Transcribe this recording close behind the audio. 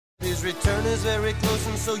His return is very close,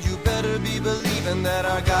 and so you better be believing that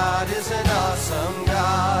our God is an awesome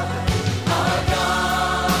God. Our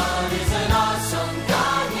God is an awesome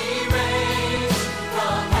God. He reigns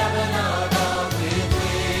from heaven above with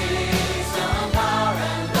wisdom, power,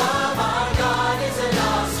 and love. Our God is an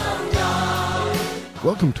awesome God.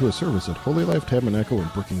 Welcome to a service at Holy Life Tabernacle in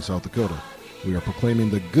Brookings, South Dakota. We are proclaiming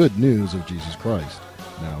the good news of Jesus Christ.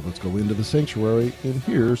 Now let's go into the sanctuary, and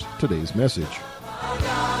here's today's message. Our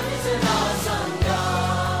God is an awesome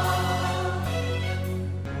God.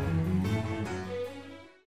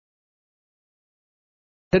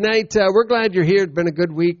 Tonight, we're glad you're here. It's been a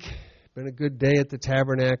good week. Been a good day at the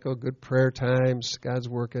tabernacle. Good prayer times. God's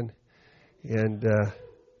working. And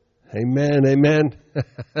amen.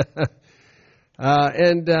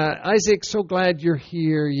 Isaac, so glad you're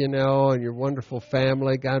here, and your wonderful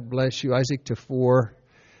family. God bless you. Isaac Tafur.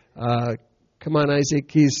 Come on,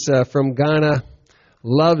 Isaac. He's from Ghana.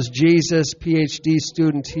 Loves Jesus. PhD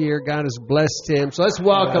student here. God has blessed him. So let's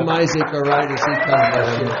welcome Isaac, all right, as he comes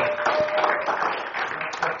down.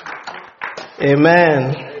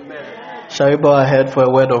 Amen. Shall we bow ahead for a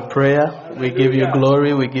word of prayer? We give you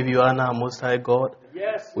glory. We give you honor, Most High God.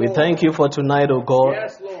 We thank you for tonight, O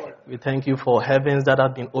God. We thank you for heavens that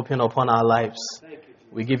have been opened upon our lives.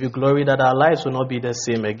 We give you glory that our lives will not be the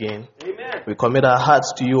same again. We commit our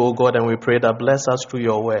hearts to you, O God, and we pray that bless us through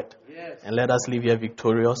your word. And let us live here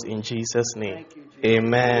victorious in Jesus' name.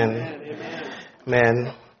 Amen.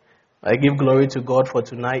 Amen. I give glory to God for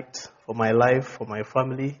tonight, for my life, for my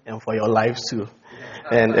family, and for your lives too.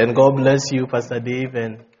 And God bless you, Pastor Dave,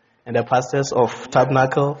 and the pastors of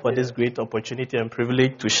Tabernacle for this great opportunity and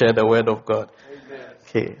privilege to share the word of God.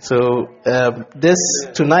 Okay, so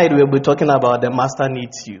tonight we'll be talking about the Master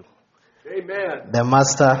needs you. Amen. The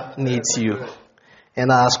Master needs you. And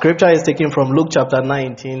our scripture is taken from Luke chapter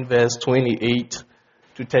 19, verse 28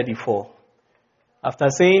 to 34. After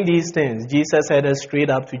saying these things, Jesus headed straight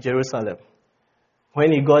up to Jerusalem.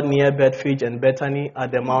 When he got near Bethphage and Bethany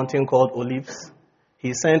at the mountain called Olives,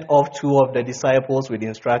 he sent off two of the disciples with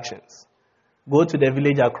instructions. Go to the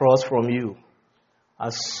village across from you.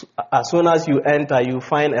 As soon as you enter, you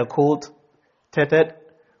find a colt, tethered,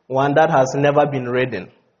 one that has never been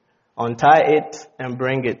ridden. Untie it and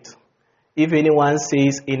bring it. If anyone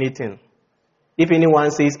says anything,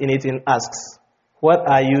 asks, what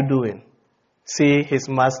are you doing? Say his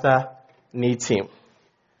master needs him.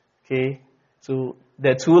 Okay, so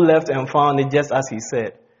the two left and found it just as he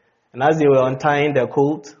said. And as they were untying the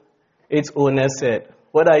colt, its owner said,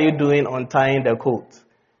 what are you doing untying the colt?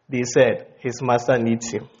 They said, his master needs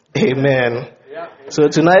him. Amen. So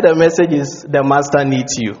tonight the message is the master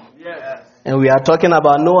needs you. And we are talking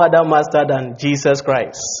about no other master than Jesus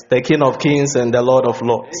Christ, the King of Kings and the Lord of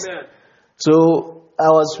Lords. Amen. So I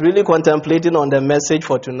was really contemplating on the message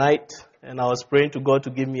for tonight, and I was praying to God to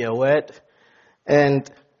give me a word. And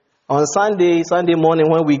on Sunday morning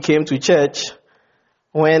when we came to church,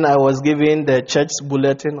 when I was given the church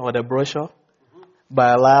bulletin or the brochure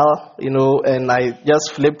by Lyle, and I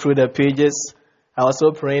just flipped through the pages, I was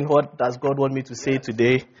so praying, what does God want me to say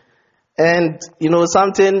today? And,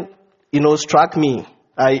 something struck me.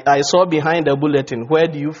 I saw behind the bulletin, where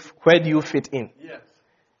do you fit in? Yes.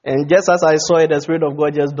 And just as I saw it, the Spirit of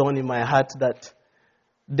God just dawned in my heart that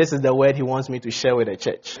this is the word He wants me to share with the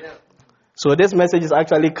church. Yeah. So this message is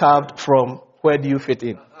actually carved from where do you fit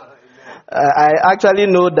in? I actually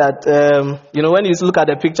know that, when you look at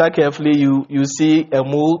the picture carefully, you see a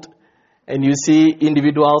mold and you see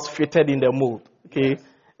individuals fitted in the mold. Okay. Yes.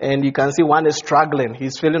 And you can see one is struggling.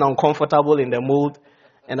 He's feeling uncomfortable in the mold.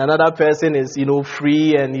 And another person is,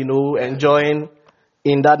 free and, enjoying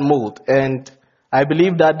in that mold. And I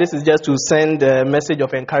believe that this is just to send a message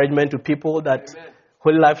of encouragement to people that Amen.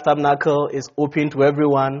 Holy Life Tabernacle is open to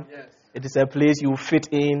everyone. Yes. It is a place you fit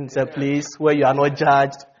in. It's a place where you are not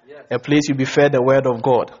judged. Yes. A place you be fed the word of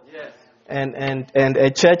God. Yes. And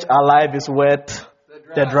a church alive is worth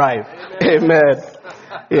the drive. Amen.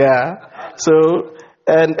 Yeah. So,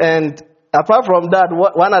 and apart from that,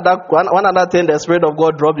 one other thing the Spirit of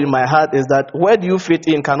God dropped in my heart is that where do you fit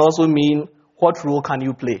in can also mean what role can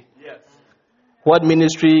you play? Yes. What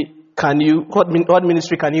ministry can you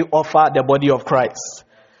offer the body of Christ?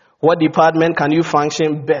 What department can you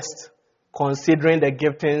function best, considering the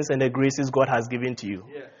giftings and the graces God has given to you?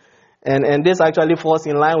 Yes. And this actually falls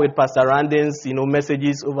in line with Pastor Randin's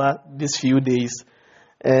messages over these few days.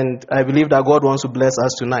 And I believe that God wants to bless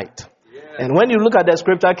us tonight. And when you look at the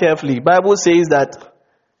scripture carefully, Bible says that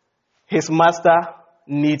his master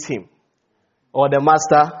needs him, or the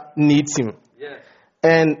master needs him. Yes.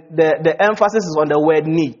 And the emphasis is on the word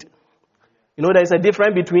need. There is a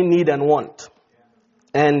difference between need and want.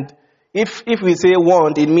 And if we say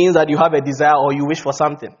want, it means that you have a desire or you wish for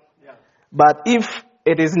something. Yeah. But if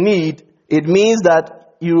it is need, it means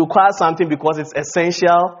that you require something because it's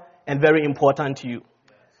essential and very important to you.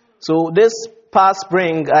 So this past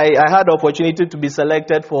spring, I had the opportunity to be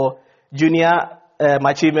selected for junior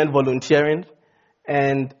achievement volunteering,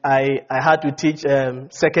 and I had to teach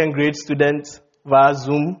second grade students via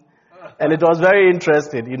Zoom, and it was very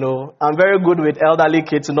interesting. You know, I'm very good with elderly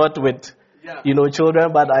kids, not with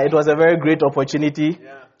children, but it was a very great opportunity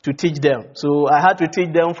to teach them. So I had to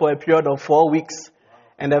teach them for a period of 4 weeks,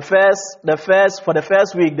 and for the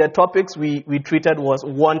first week, the topics we treated was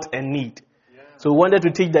want and need. So we wanted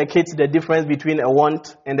to teach the kids the difference between a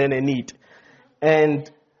want and then a need. And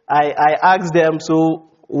I asked them, so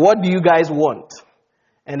what do you guys want?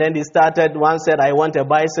 And then they started, one said, I want a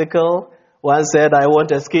bicycle. One said, I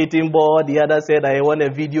want a skating board. The other said, I want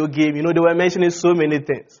a video game. You know, they were mentioning so many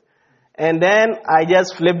things. And then I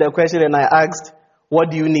just flipped the question and I asked, what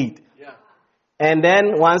do you need? Yeah. And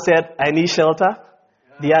then one said, I need shelter.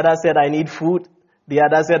 Yeah. The other said, I need food. The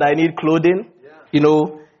other said, I need clothing. Yeah. You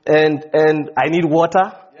know, and I need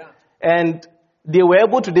water. Yeah. And they were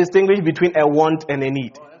able to distinguish between a want and a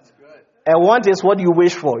need. Oh, that's good. A want is what you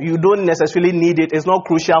wish for. You don't necessarily need it. It's not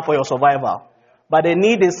crucial for your survival. Yeah. But a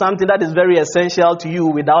need is something that is very essential to you.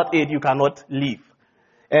 Without it, you cannot live.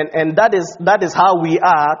 And that is how we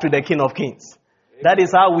are to the King of Kings. Amen. That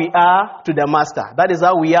is how we are to the Master. That is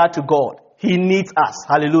how we are to God. He needs us.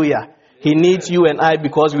 Hallelujah. Amen. He needs you and I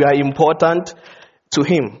because we are important to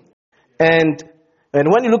Him. And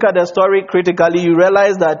when you look at the story critically, you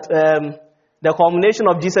realize that the culmination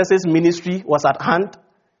of Jesus' ministry was at hand.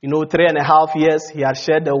 You know, 3.5 years, He had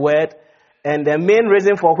shared the word. And the main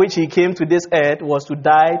reason for which He came to this earth was to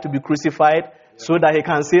die, to be crucified, so that He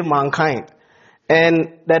can save mankind.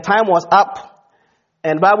 And the time was up.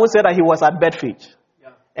 And the Bible said that He was at Bethphage. Yeah.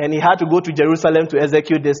 And He had to go to Jerusalem to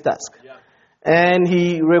execute this task. Yeah. And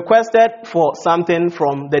He requested for something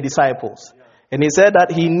from the disciples. Yeah. And He said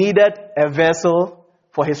that He needed a vessel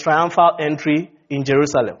for His triumphal entry in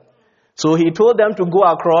Jerusalem. So He told them to go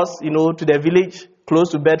across, to the village close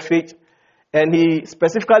to Bethphage. And He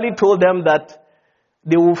specifically told them that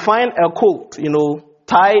they will find a colt,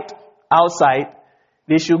 tied outside.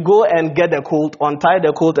 They should go and get the colt, untie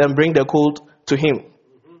the colt, and bring the colt to Him.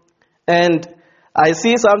 Mm-hmm. And I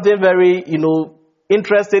see something very,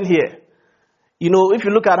 interesting here. If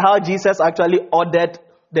you look at how Jesus actually ordered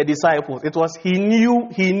the disciples, it was He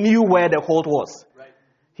knew where the colt was. Right.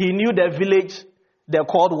 He knew the village the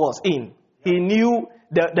colt was in. He knew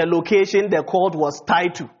the location the colt was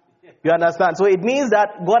tied to. You understand? So it means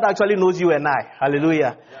that God actually knows you and I.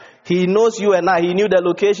 Hallelujah. Yeah. He knows you and I. He knew the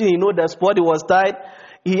location. He knew the spot it was tied.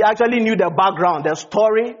 He actually knew the background, the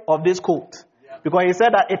story of this colt. Yeah. Because He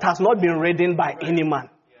said that it has not been ridden by any man.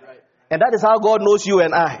 Yeah. Right. And that is how God knows you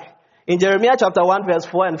and I. In Jeremiah chapter 1 verse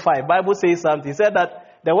 4 and 5, Bible says something. He said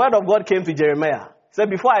that the word of God came to Jeremiah. He said,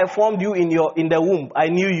 before I formed you in the womb, I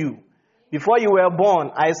knew you. Before you were born,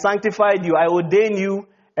 I sanctified you. I ordained you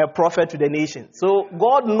a prophet to the nation. So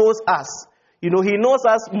God knows us. He knows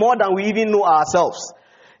us more than we even know ourselves.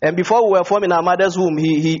 And before we were formed in our mother's womb,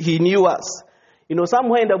 He knew us.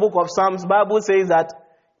 Somewhere in the book of Psalms, Bible says that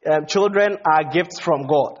children are gifts from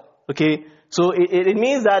God. Okay? So it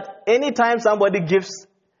means that anytime somebody gives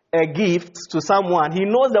a gift to someone, he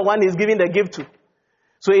knows the one he's giving the gift to.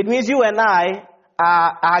 So it means you and I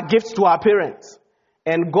are gifts to our parents.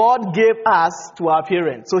 And God gave us to our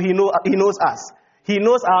parents. So He knows us. He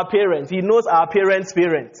knows our parents. He knows our parents'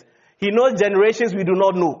 parents. He knows generations we do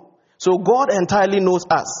not know. So God entirely knows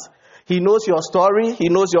us. He knows your story. He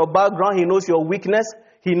knows your background. He knows your weakness.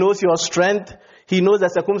 He knows your strength. He knows the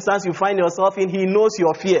circumstance you find yourself in. He knows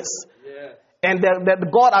your fears. Yeah. And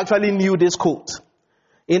that God actually knew this quote.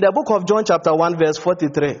 In the book of John chapter 1 verse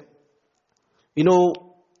 43,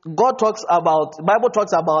 Bible talks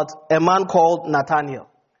about a man called Nathanael.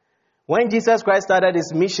 When Jesus Christ started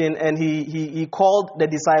His mission and he called the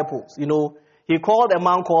disciples, He called a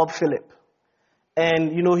man called Philip.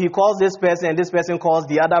 And, He calls this person, and this person calls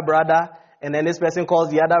the other brother, and then this person calls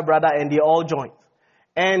the other brother, and they all joined.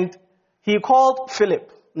 And He called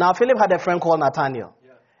Philip. Now, Philip had a friend called Nathanael.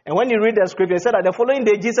 Yeah. And when you read the scripture, it said that the following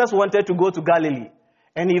day, Jesus wanted to go to Galilee.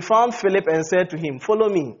 And He found Philip and said to him, follow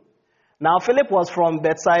me. Now, Philip was from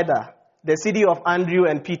Bethsaida, the city of Andrew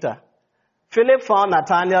and Peter. Philip found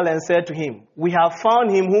Nathanael and said to him, we have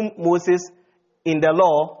found him whom Moses in the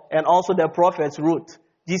law and also the prophets wrote,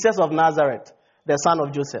 Jesus of Nazareth, the son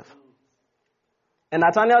of Joseph. And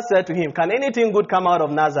Nathanael said to him, can anything good come out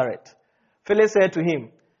of Nazareth? Philip said to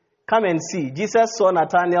him, come and see. Jesus saw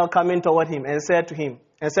Nathanael coming toward him and said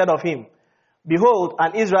of him, Behold,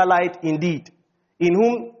 an Israelite indeed, in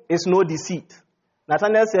whom is no deceit.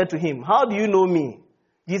 Nathanael said to him, how do you know me?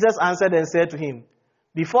 Jesus answered and said to him,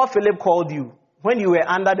 before Philip called you, when you were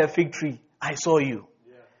under the fig tree, I saw you.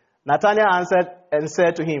 Yeah. Nathanael answered and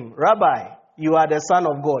said to him, Rabbi, you are the Son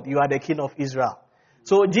of God, you are the King of Israel.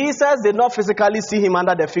 So Jesus did not physically see him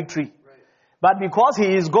under the fig tree. Right. But because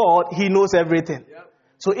he is God, he knows everything. Yeah.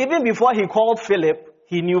 So even before he called Philip,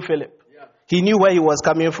 he knew Philip. Yeah. He knew where he was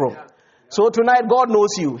coming from. Yeah. So tonight, God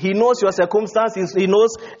knows you. He knows your circumstances. He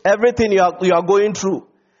knows everything you are going through.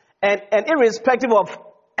 And irrespective of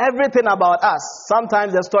everything about us,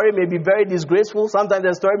 sometimes the story may be very disgraceful. Sometimes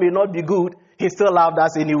the story may not be good. He still loved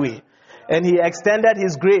us anyway. And he extended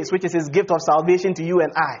his grace, which is his gift of salvation to you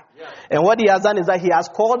and I. Yeah. And what he has done is that he has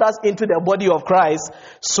called us into the body of Christ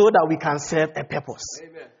so that we can serve a purpose.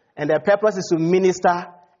 Amen. And the purpose is to minister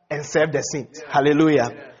and serve the saints. Yeah.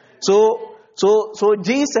 Hallelujah. Yeah. So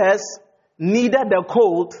Jesus needed the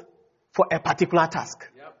colt for a particular task.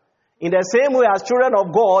 Yep. In the same way as children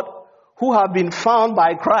of God who have been found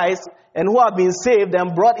by Christ and who have been saved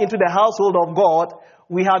and brought into the household of God,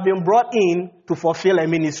 we have been brought in to fulfill a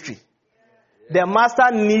ministry. The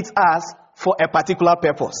master needs us for a particular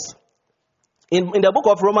purpose. In the book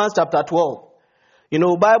of Romans chapter 12,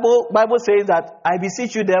 Bible says that, I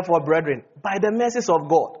beseech you therefore, brethren, by the mercies of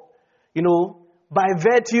God, by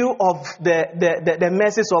virtue of the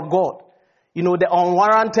mercies of God, the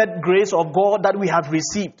unwarranted grace of God that we have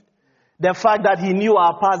received, the fact that he knew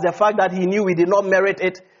our past, the fact that he knew we did not merit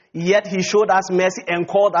it, yet he showed us mercy and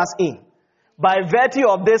called us in. By virtue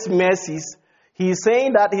of these mercies, he is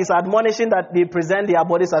saying that he's admonishing that they present their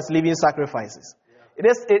bodies as living sacrifices.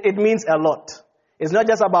 Yeah. It means a lot. It's not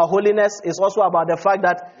just about holiness, it's also about the fact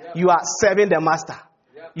that you are serving the master.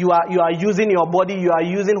 Yeah. You are using your body, you are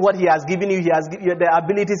using what he has given you, the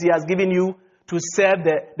abilities he has given you to serve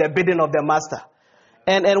the bidding of the master.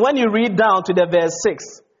 And when you read down to the verse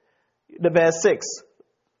 6,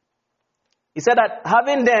 he said that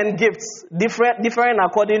having then gifts different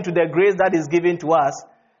according to the grace that is given to us,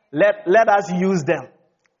 let us use them.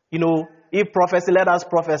 If prophecy, let us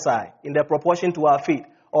prophesy in the proportion to our faith,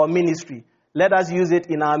 or ministry. Let us use it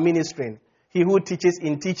in our ministering. He who teaches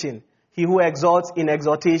in teaching, he who exhorts in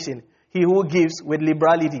exhortation, he who gives with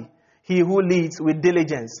liberality, he who leads with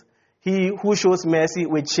diligence, he who shows mercy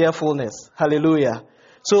with cheerfulness. Hallelujah.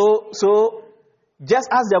 So just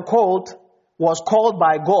as the colt was called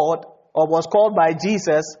by God, or was called by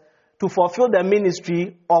Jesus to fulfill the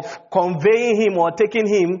ministry of conveying him or taking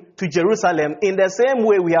him to Jerusalem, in the same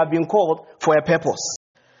way we have been called for a purpose.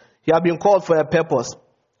 You have been called for a purpose.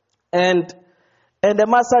 And the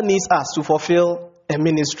master needs us to fulfill a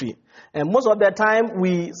ministry. And most of the time,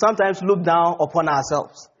 we sometimes look down upon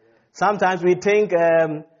ourselves. Sometimes we think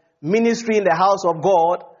ministry in the house of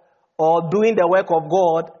God or doing the work of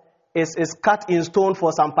God is cut in stone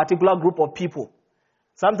for some particular group of people.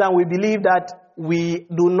 Sometimes we believe that we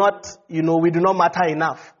do not matter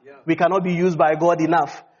enough. Yeah. We cannot be used by God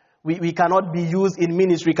enough. We cannot be used in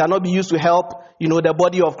ministry. We cannot be used to help, the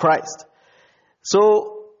body of Christ.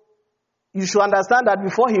 So you should understand that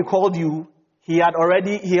before he called you, he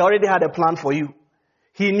already had a plan for you.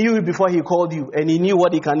 He knew you before he called you, and he knew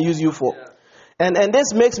what he can use you for. Yeah. And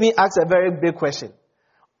this makes me ask a very big question.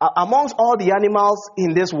 Amongst all the animals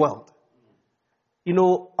in this world,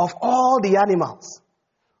 of all the animals,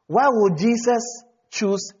 why would Jesus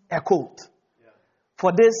choose a colt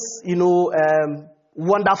for this,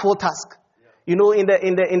 wonderful task? Yeah. In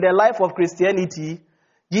the life of Christianity,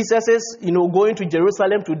 Jesus' going to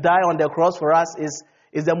Jerusalem to die on the cross for us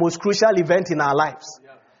is the most crucial event in our lives.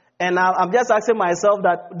 Yeah. And I'm just asking myself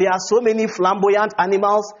that there are so many flamboyant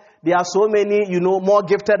animals, there are so many, more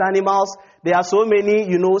gifted animals, there are so many,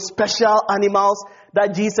 special animals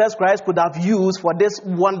that Jesus Christ could have used for this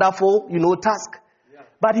wonderful, task.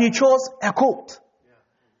 But he chose a colt.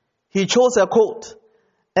 He chose a colt.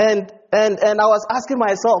 And I was asking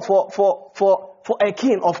myself for a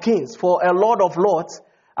king of kings, for a lord of lords,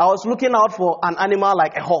 I was looking out for an animal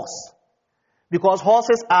like a horse. Because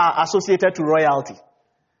horses are associated to royalty.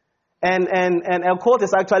 And a colt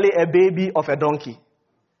is actually a baby of a donkey.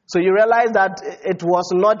 So you realize that it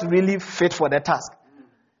was not really fit for the task.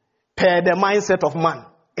 Per the mindset of man,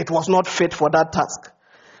 it was not fit for that task.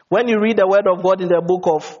 When you read the word of God in the book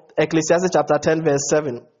of Ecclesiastes chapter 10 verse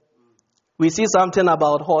 7, we see something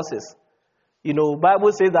about horses.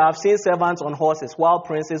 Bible says that I've seen servants on horses while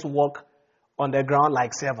princes walk on the ground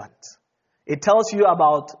like servants. It tells you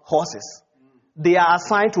about horses. They are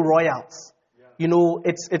assigned to royals.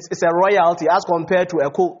 It's a royalty as compared to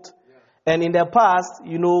a colt. And in the past,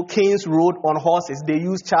 kings rode on horses. They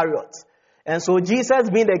used chariots. And so Jesus,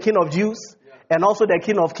 being the King of Jews, and also the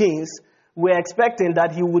King of Kings, we're expecting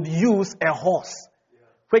that he would use a horse,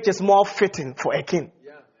 which is more fitting for a king.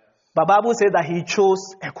 But Bible says that he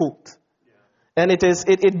chose a colt. And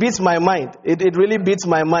it beats my mind. It really beats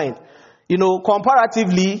my mind. You know,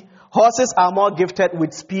 comparatively, horses are more gifted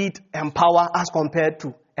with speed and power as compared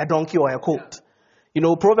to a donkey or a colt. You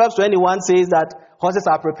know, Proverbs 21 says that horses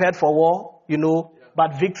are prepared for war, you know,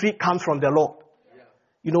 but victory comes from the Lord.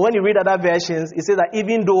 You know, when you read other versions, it says that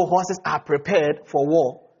even though horses are prepared for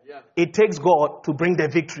war, it takes God to bring the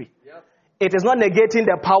victory. It is not negating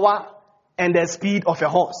the power and the speed of a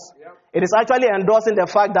horse. It is actually endorsing the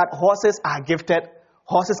fact that horses are gifted,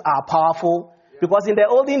 horses are powerful, because in the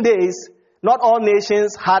olden days, not all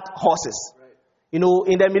nations had horses. You know,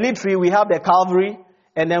 in the military, we have the cavalry,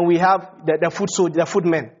 and then we have the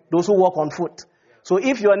footmen, those who walk on foot. So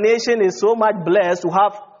if your nation is so much blessed to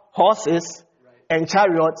have horses and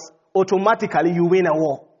chariots, automatically you win a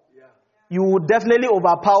war. You would definitely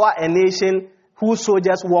overpower a nation whose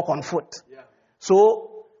soldiers walk on foot.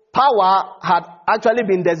 So power had actually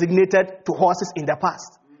been designated to horses in the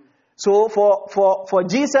past. So for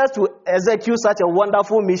Jesus to execute such a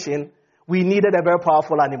wonderful mission, we needed a very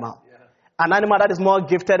powerful animal. An animal that is more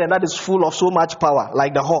gifted and that is full of so much power,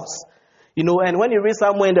 like the horse. You know, and when you read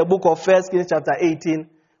somewhere in the book of 1 Kings chapter 18,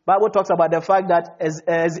 Bible talks about the fact that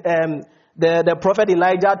the prophet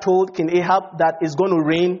Elijah told King Ahab that it's going to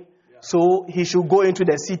rain, so he should go into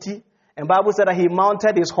the city. And Bible said that he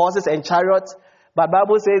mounted his horses and chariots. But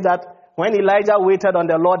Bible says that when Elijah waited on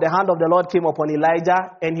the Lord, the hand of the Lord came upon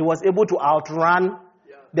Elijah, and he was able to outrun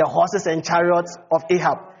the horses and chariots of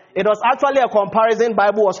Ahab. It was actually a comparison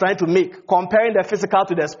Bible was trying to make, comparing the physical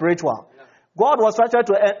to the spiritual. God was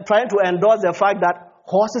trying to endorse the fact that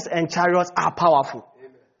horses and chariots are powerful.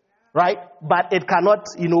 Right? But it cannot,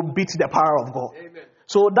 beat the power of God.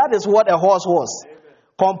 So that is what a horse was.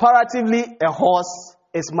 Comparatively, a horse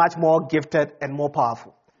is much more gifted and more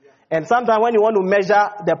powerful. And sometimes when you want to measure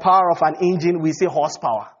the power of an engine, we say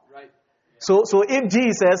horsepower. So if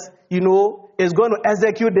Jesus, is going to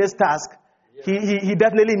execute this task, he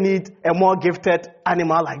definitely needs a more gifted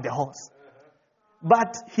animal like the horse.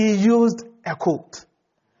 But he used a colt.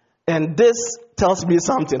 And this tells me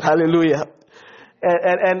something. Hallelujah.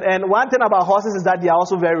 And one thing about horses is that they are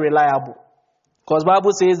also very reliable. Because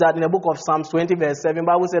Bible says that in the book of Psalms 20 verse 7,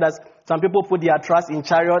 Bible says that some people put their trust in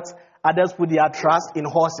chariots, others put their trust in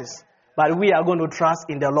horses. But we are going to trust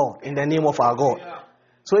in the Lord, in the name of our God.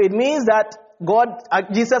 So it means that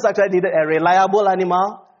Jesus actually needed a reliable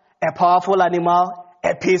animal, a powerful animal,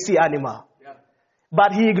 a pacey animal.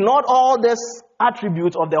 But he ignored all these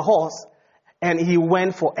attributes of the horse and he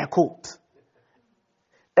went for a colt.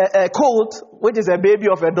 A colt, which is a baby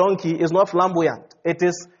of a donkey, is not flamboyant. It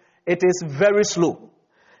is very slow.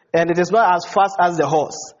 And it is not as fast as the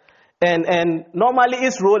horse. And normally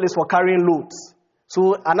its role is for carrying loads.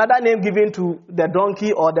 So another name given to the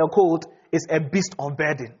donkey or the colt is a beast of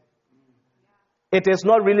burden. It is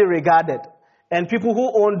not really regarded. And people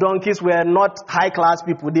who own donkeys were not high-class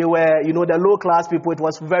people. They were, the low-class people. It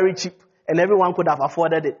was very cheap. And everyone could have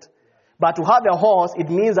afforded it. But to have a horse, it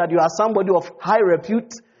means that you are somebody of high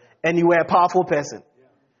repute and you are a powerful person.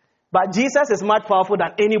 But Jesus is much powerful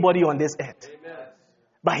than anybody on this earth.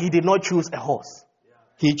 But he did not choose a horse.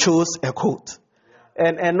 He chose a colt.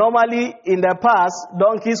 And normally in the past,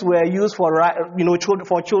 donkeys were used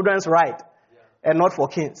for children's ride and not for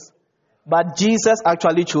kings. But Jesus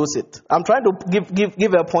actually chose it. I'm trying to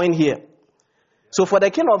give a point here. So for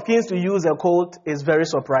the King of Kings to use a colt is very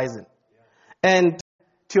surprising. And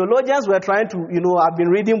theologians were trying to, I've been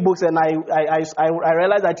reading books and I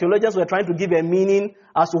realized that theologians were trying to give a meaning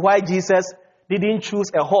as to why Jesus didn't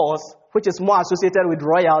choose a horse, which is more associated with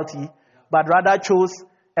royalty, but rather chose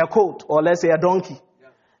a colt, or let's say a donkey.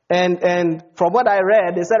 And from what I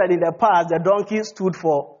read, they said that in the past, the donkey stood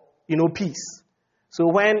for, peace. So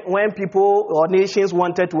when people or nations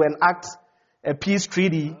wanted to enact a peace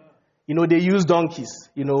treaty, they used donkeys,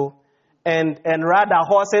 and rather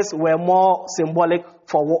horses were more symbolic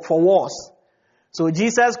for wars. So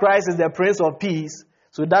Jesus Christ is the Prince of Peace.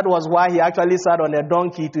 So that was why he actually sat on a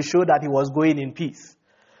donkey to show that he was going in peace.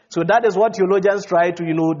 So that is what theologians try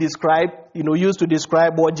to, describe, use to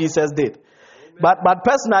describe what Jesus did. But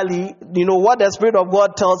personally, what the Spirit of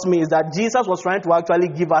God tells me is that Jesus was trying to actually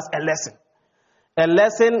give us a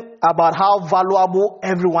lesson about how valuable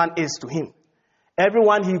everyone is to him.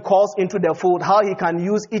 Everyone he calls into the fold, how he can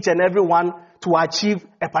use each and every one to achieve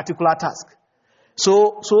a particular task.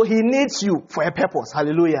 So he needs you for a purpose.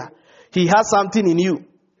 Hallelujah. He has something in you.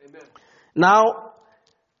 Amen. Now,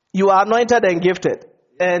 you are anointed and gifted.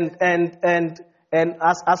 And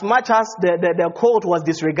as much as the colt was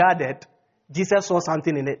disregarded, Jesus saw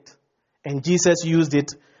something in it, and Jesus used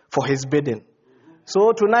it for his bidding.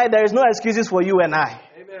 So tonight, there is no excuses for you and I.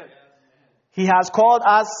 Amen. He has called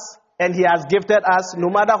us, and he has gifted us. No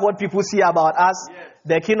matter what people see about us,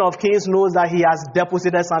 the King of Kings knows that he has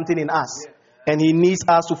deposited something in us, and he needs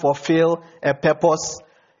us to fulfill a purpose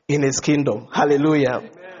in his kingdom. Hallelujah.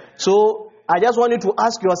 Amen. So I just want you to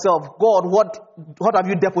ask yourself, God, what have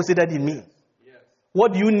you deposited in me?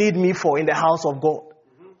 What do you need me for in the house of God?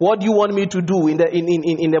 What do you want me to do in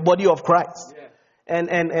the body of Christ?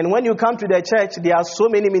 And when you come to the church, there are so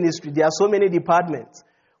many ministries, there are so many departments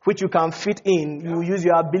which you can fit in. You use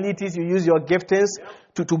your abilities, you use your giftings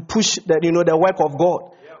to push the work of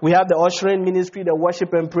God. We have the ushering ministry, the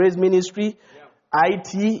worship and praise ministry,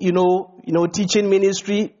 IT, teaching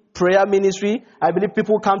ministry, prayer ministry. I believe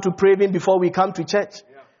people come to pray even before we come to church.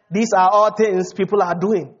 These are all things people are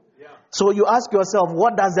doing. So you ask yourself,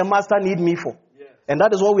 what does the master need me for? And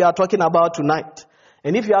that is what we are talking about tonight.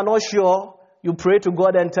 And if you are not sure, you pray to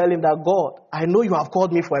God and tell him that, God, I know you have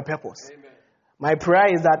called me for a purpose. Amen. My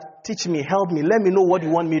prayer is that teach me, help me, let me know what you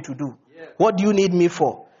want me to do. What do you need me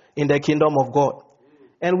for in the kingdom of God?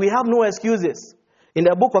 And we have no excuses. In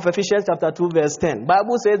the book of Ephesians chapter 2 verse 10,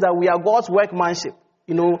 Bible says that we are God's workmanship,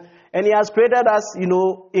 and he has created us,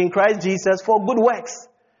 in Christ Jesus for good works.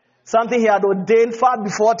 Something he had ordained far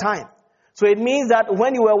before time. So it means that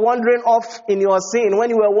when you were wandering off in your sin, when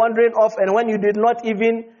you were wandering off and when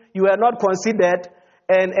you were not considered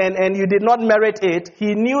and you did not merit it,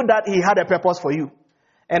 he knew that he had a purpose for you.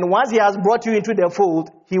 And once he has brought you into the fold,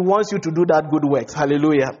 he wants you to do that good works.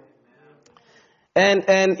 Hallelujah. And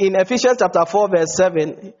in Ephesians chapter 4 verse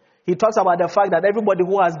 7, he talks about the fact that everybody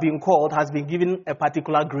who has been called has been given a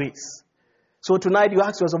particular grace. So tonight you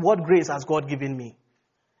ask yourself, what grace has God given me?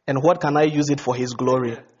 And what can I use it for his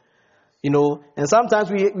glory? And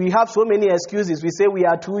sometimes we have so many excuses. We say we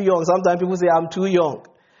are too young. Sometimes people say, I'm too young.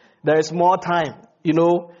 There is more time,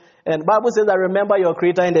 And the Bible says that remember your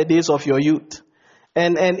Creator in the days of your youth.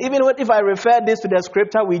 And even if I refer this to the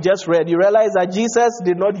scripture we just read, you realize that Jesus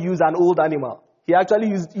did not use an old animal. He actually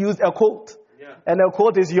used a colt. Yeah. And a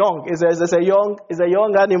colt is young. It's a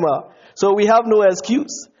young animal. So we have no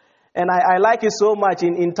excuse. And I like it so much.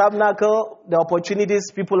 In Tabernacle, the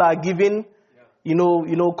opportunities people are given,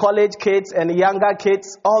 college kids and younger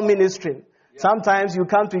kids, all ministering. Yeah. Sometimes you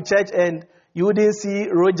come to church and you wouldn't see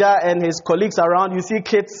Roger and his colleagues around. You see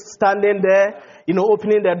kids standing there,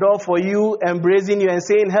 opening the door for you, embracing you and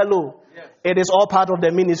saying hello. Yes. It is all part of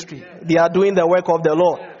the ministry. Yes. They are doing the work of the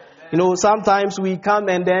Lord. Yes. Sometimes we come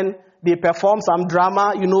and then they perform some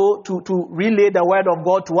drama, to relay the word of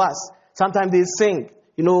God to us. Sometimes they sing,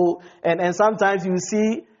 and sometimes you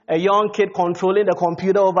see a young kid controlling the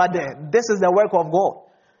computer over there. This is the work of God.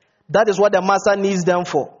 That is what the master needs them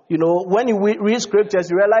for. When you read scriptures,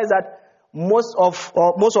 you realize that most of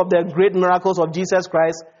the great miracles of Jesus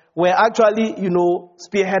Christ were actually,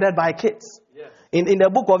 spearheaded by kids. Yes. In the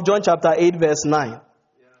book of John chapter 8 verse 9,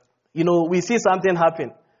 we see something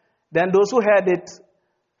happen. Then those who heard it,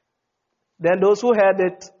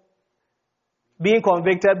 being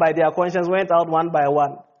convicted by their conscience, went out one by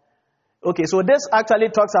one. Okay, so this actually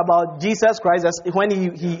talks about Jesus Christ when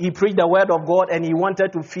he preached the word of God and he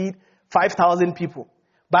wanted to feed 5,000 people.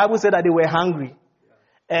 Bible said that they were hungry.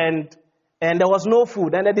 And there was no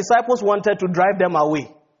food. And the disciples wanted to drive them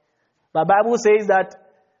away. But Bible says that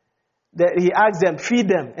he asked them, feed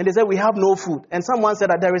them. And they said, we have no food. And someone said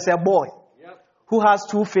that there is a boy who has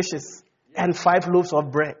 2 fishes and 5 loaves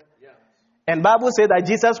of bread. And Bible says that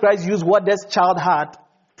Jesus Christ used what this child had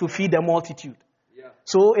to feed the multitude.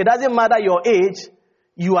 So it doesn't matter your age,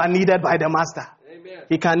 you are needed by the master. Amen.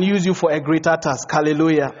 He can use you for a greater task.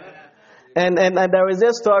 Hallelujah. And there is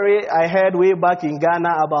a story I heard way back in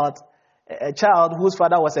Ghana about a child whose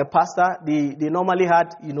father was a pastor. They normally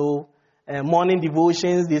had, morning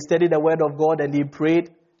devotions. They studied the word of God and they prayed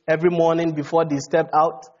every morning before they stepped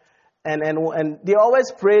out. And they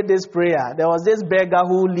always prayed this prayer. There was this beggar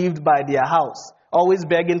who lived by their house, always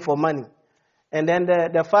begging for money. And then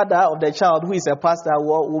the father of the child, who is a pastor,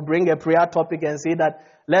 will bring a prayer topic and say that,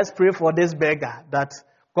 let's pray for this beggar, that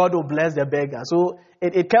God will bless the beggar. So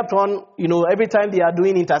it kept on, every time they are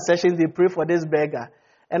doing intercessions, they pray for this beggar.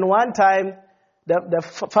 And one time, the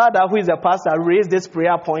father, who is a pastor, raised this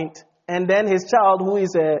prayer point. And then his child, who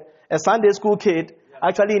is a Sunday school kid,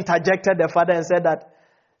 actually interjected the father and said that,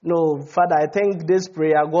 no, Father, I think this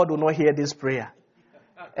prayer, God will not hear this prayer.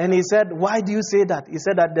 And he said, why do you say that? He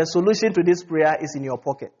said that the solution to this prayer is in your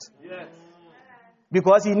pocket. Yes.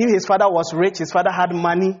 Because he knew his father was rich, his father had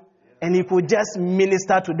money, and he could just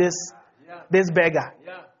minister to this beggar.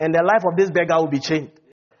 And the life of this beggar will be changed.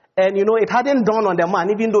 And, it hadn't dawned on the man,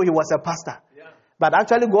 even though he was a pastor. But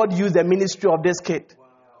actually, God used the ministry of this kid,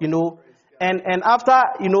 And after,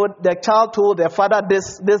 the child told the father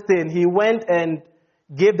this thing, he went and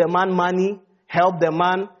gave the man money, helped the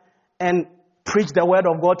man, and preached the word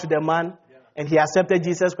of God to the man. And he accepted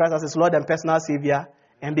Jesus Christ as his Lord and personal Savior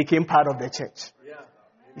and became part of the church.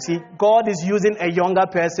 You see, God is using a younger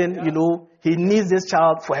person, he needs this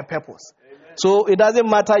child for a purpose. So it doesn't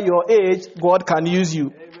matter your age, God can use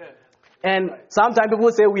you. And sometimes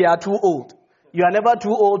people say we are too old. You are never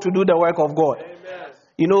too old to do the work of God.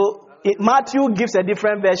 Matthew gives a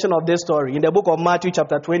different version of this story in the book of Matthew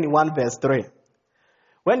chapter 21 verse 3.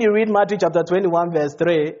 When you read Matthew chapter 21 verse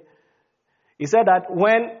 3, he said that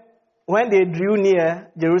when they drew near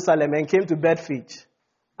Jerusalem and came to Bethphage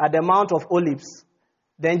at the Mount of Olives,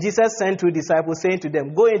 then Jesus sent 2 disciples saying to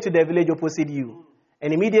them, go into the village opposite you,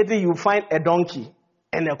 and immediately you find a donkey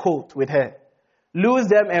and a colt with her. Loose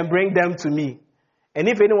them and bring them to me. And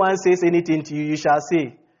if anyone says anything to you, you shall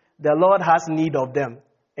say, the Lord has need of them.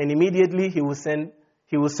 And immediately he will send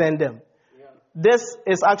them. This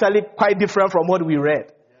is actually quite different from what we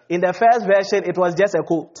read. In the first version, it was just a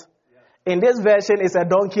colt. In this version, it's a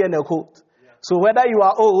donkey and a colt. So whether you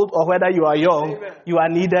are old or whether you are young, you are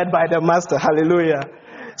needed by the master. Hallelujah.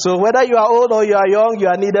 So whether you are old or you are young, you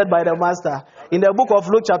are needed by the master. In the book of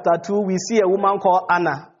Luke chapter 2, we see a woman called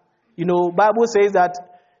Anna. Bible says that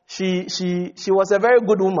she was a very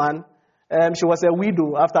good woman. She was a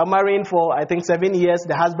widow. After marrying for, I think, 7 years,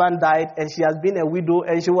 the husband died, and she has been a widow,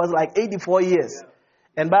 and she was like 84 years.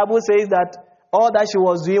 And Bible says that all that she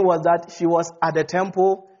was doing was that she was at the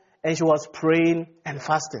temple, and she was praying and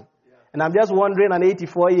fasting. And I'm just wondering, an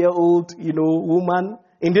 84-year-old, woman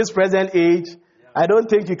in this present age, I don't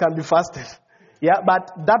think you can be fasted.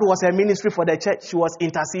 But that was her ministry for the church. She was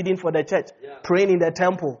interceding for the church, praying in the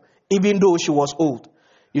temple, even though she was old.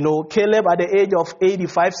 Caleb at the age of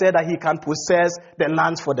 85 said that he can possess the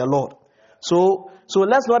lands for the Lord. So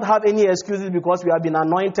let's not have any excuses because we have been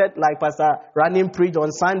anointed, like Pastor Ranim preached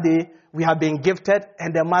on Sunday. We have been gifted,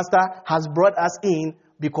 and the Master has brought us in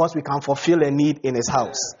because we can fulfill a need in his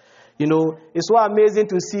house. It's so amazing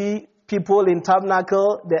to see people in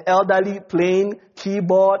Tabernacle, the elderly playing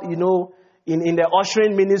keyboard, in the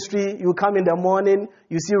ushering ministry. You come in the morning,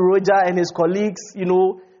 you see Roger and his colleagues,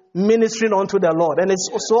 ministering unto the Lord. And it's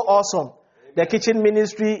so awesome. The kitchen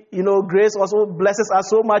ministry, Grace also blesses us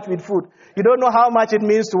so much with food. You don't know how much it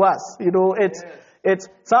means to us. It's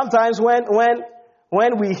sometimes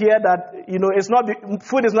when we hear that, it's not,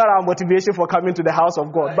 food is not our motivation for coming to the house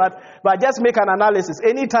of God. But just make an analysis.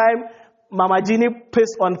 Anytime Mama Jeannie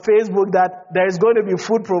posts on Facebook that there is going to be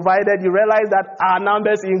food provided, you realize that our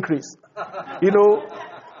numbers increase.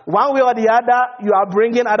 One way or the other, you are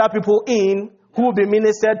bringing other people in who will be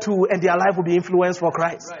ministered to, and their life will be influenced for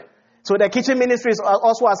Christ. Right. So the kitchen ministry is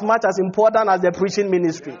also as much as important as the preaching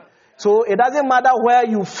ministry. So it doesn't matter where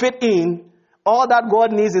you fit in. All that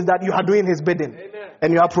God needs is that you are doing his bidding. Amen.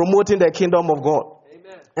 And you are promoting the kingdom of God.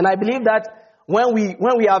 Amen. And I believe that when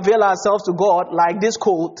we avail ourselves to God, like this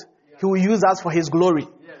colt, he will use us for his glory.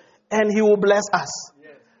 Yes. And he will bless us.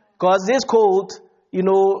 Because this colt,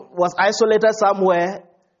 was isolated somewhere.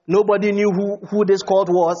 Nobody knew who this colt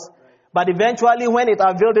was. But eventually, when it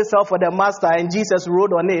availed itself for the master and Jesus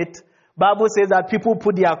rode on it, Bible says that people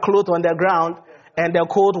put their clothes on the ground and the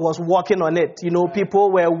colt was walking on it.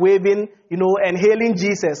 People were waving, and hailing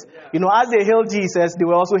Jesus. As they hailed Jesus, they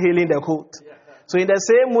were also hailing the colt. So in the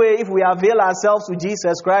same way, if we avail ourselves to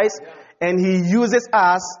Jesus Christ and he uses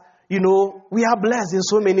us, we are blessed in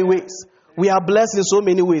so many ways. We are blessed in so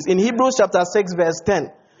many ways. In Hebrews chapter 6 verse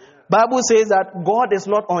 10, Bible says that God is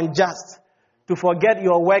not unjust to forget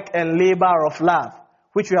your work and labor of love,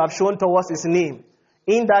 which you have shown towards his name,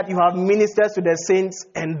 in that you have ministered to the saints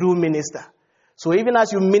and do minister. So even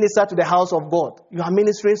as you minister to the house of God, you are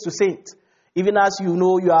ministering to saints. Even as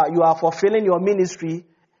you are fulfilling your ministry,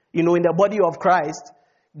 in the body of Christ,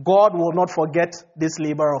 God will not forget this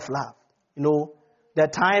labor of love. The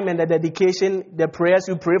time and the dedication, the prayers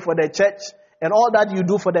you pray for the church, and all that you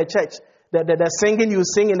do for the church, the singing you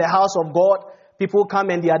sing in the house of God. People come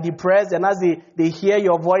and they are depressed, and as they hear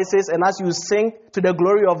your voices, and as you sing to the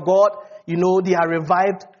glory of God, they are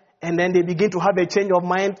revived, and then they begin to have a change of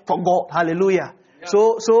mind for God. Hallelujah. Yeah.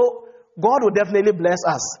 So God will definitely bless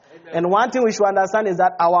us. Amen. And one thing we should understand is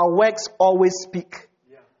that our works always speak.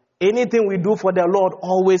 Yeah. Anything we do for the Lord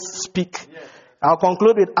always speak. Yeah. I'll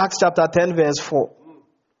conclude with Acts chapter 10 verse 4.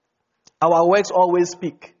 Our works always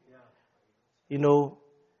speak. Yeah.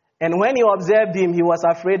 And when he observed him, he was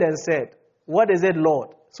afraid and said, "What is it, Lord?"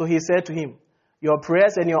 So he said to him, "Your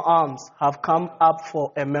prayers and your alms have come up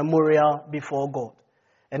for a memorial before God."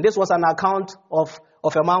 And this was an account of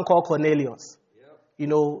a man called Cornelius. You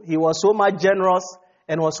know, he was so much generous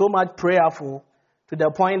and was so much prayerful to the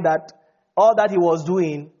point that all that he was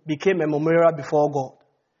doing became a memorial before God.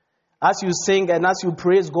 As you sing and as you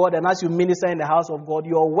praise God and as you minister in the house of God,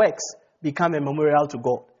 your works become a memorial to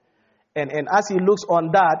God. And as he looks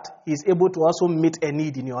on that, he's able to also meet a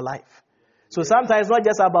need in your life. So sometimes it's not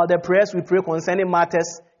just about the prayers we pray concerning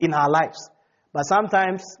matters in our lives. But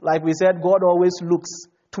sometimes, like we said, God always looks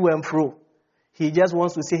to and fro. He just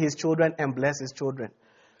wants to see his children and bless his children.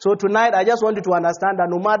 So tonight, I just want you to understand that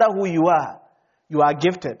no matter who you are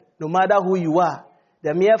gifted. No matter who you are,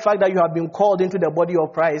 the mere fact that you have been called into the body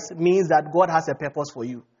of Christ means that God has a purpose for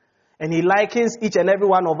you. And he likens each and every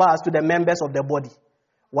one of us to the members of the body.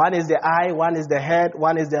 One is the eye, one is the head,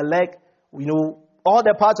 one is the leg. You know, all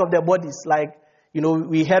the parts of the bodies, like, you know,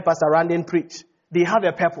 we heard Pastor Randin preach. They have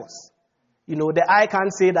a purpose. You know, the eye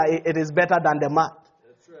can't say that it is better than the mouth.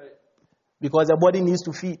 That's right. Because the body needs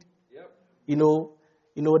to feed. Yep. You know,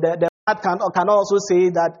 the mouth can also say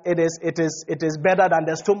that it is better than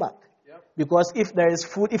the stomach. Yep. Because if there is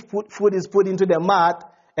food, if food is put into the mouth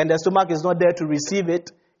and the stomach is not there to receive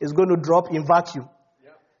it, it's going to drop in vacuum.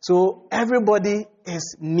 Yep. So everybody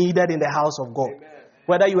is needed in the house of God. Amen.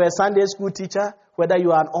 Whether you are a Sunday school teacher, whether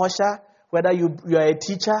you are an usher, whether you are a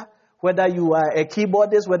teacher, whether you are a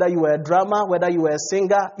keyboardist, whether you are a drummer, whether you are a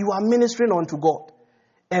singer, you are ministering unto God.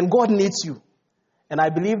 And God needs you. And I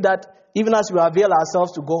believe that even as we avail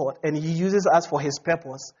ourselves to God and he uses us for his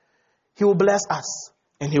purpose, he will bless us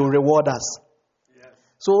and he will reward us. Yes.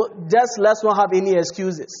 So just let's not have any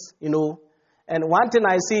excuses, you know. And one thing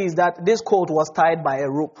I see is that this coat was tied by a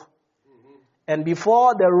rope. Mm-hmm. And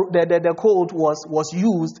before the coat was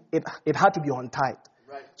used, it had to be untied.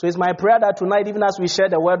 Right. So it's my prayer that tonight, even as we share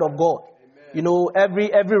the word of God, amen, you know, every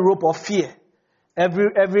rope of fear, every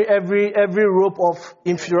rope of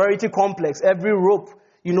inferiority complex, every rope,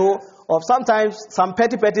 you know, of sometimes some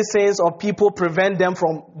petty sins of people prevent them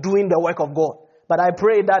from doing the work of God. But I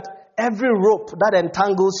pray that every rope that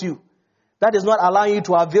entangles you, that is not allowing you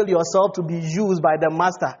to avail yourself to be used by the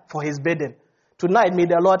master for his bidding. Tonight, may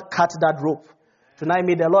the Lord cut that rope. Tonight,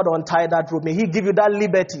 may the Lord untie that rope. May he give you that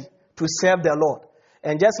liberty to serve the Lord.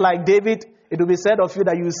 And just like David, it will be said of you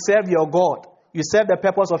that you serve your God. You serve the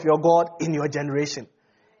purpose of your God in your generation.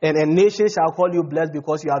 And a nation shall call you blessed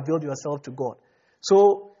because you have availed yourself to God.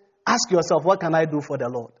 So ask yourself, what can I do for the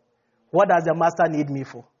Lord? What does the master need me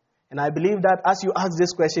for? And I believe that as you ask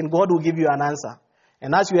this question, God will give you an answer.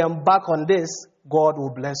 And as you embark on this, God will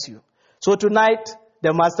bless you. So tonight,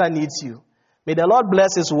 the master needs you. May the Lord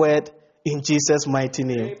bless his word in Jesus' mighty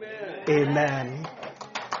name. Amen.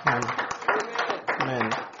 Amen.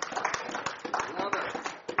 Amen.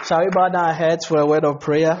 Shall we bow down our heads for a word of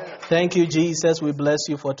prayer? Thank you, Jesus. We bless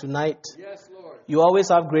you for tonight. Yes, Lord. You always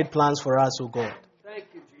have great plans for us, O God. Thank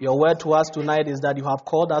you, Jesus. Your word to us tonight is that you have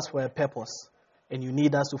called us for a purpose, and you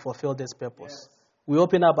need us to fulfill this purpose. Yes. We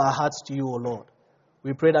open up our hearts to you, O Lord.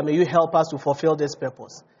 We pray that may you help us to fulfill this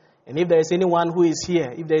purpose. And if there is anyone who is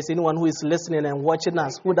here, if there is anyone who is listening and watching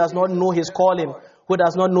us, who does not know his calling, who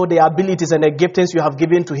does not know the abilities and the giftings you have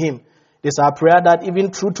given to him, it is our prayer that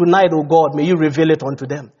even through tonight, O God, may you reveal it unto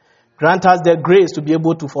them. Grant us the grace to be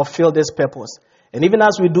able to fulfill this purpose. And even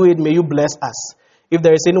as we do it, may you bless us. If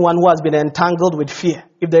there is anyone who has been entangled with fear,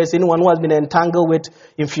 if there is anyone who has been entangled with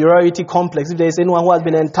inferiority complex, if there is anyone who has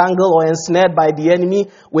been entangled or ensnared by the enemy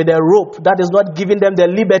with a rope that is not giving them the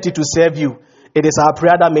liberty to serve you, it is our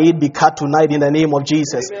prayer that may it be cut tonight in the name of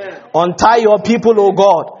Jesus. Amen. Untie your people, O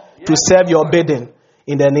God, to serve your bidding.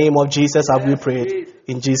 In the name of Jesus have we prayed.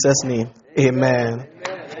 In Jesus' name, amen.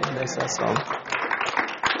 Bless us all.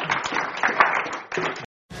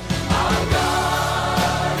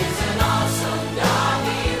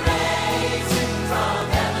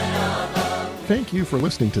 Thank you for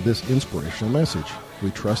listening to this inspirational message.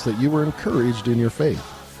 We trust that you were encouraged in your faith.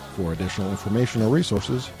 For additional information or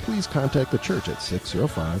resources, please contact the church at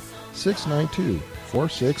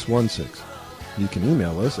 605-692-4616. You can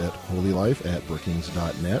email us at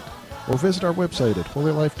holylife@brookings.net or visit our website at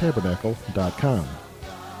holylifetabernacle.com.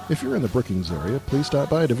 If you're in the Brookings area, please stop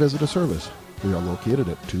by to visit a service. We are located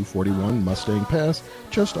at 241 Mustang Pass,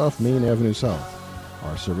 just off Main Avenue South.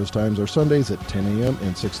 Our service times are Sundays at 10 a.m.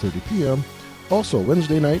 and 6:30 p.m., also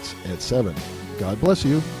Wednesday nights at 7. God bless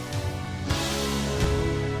you.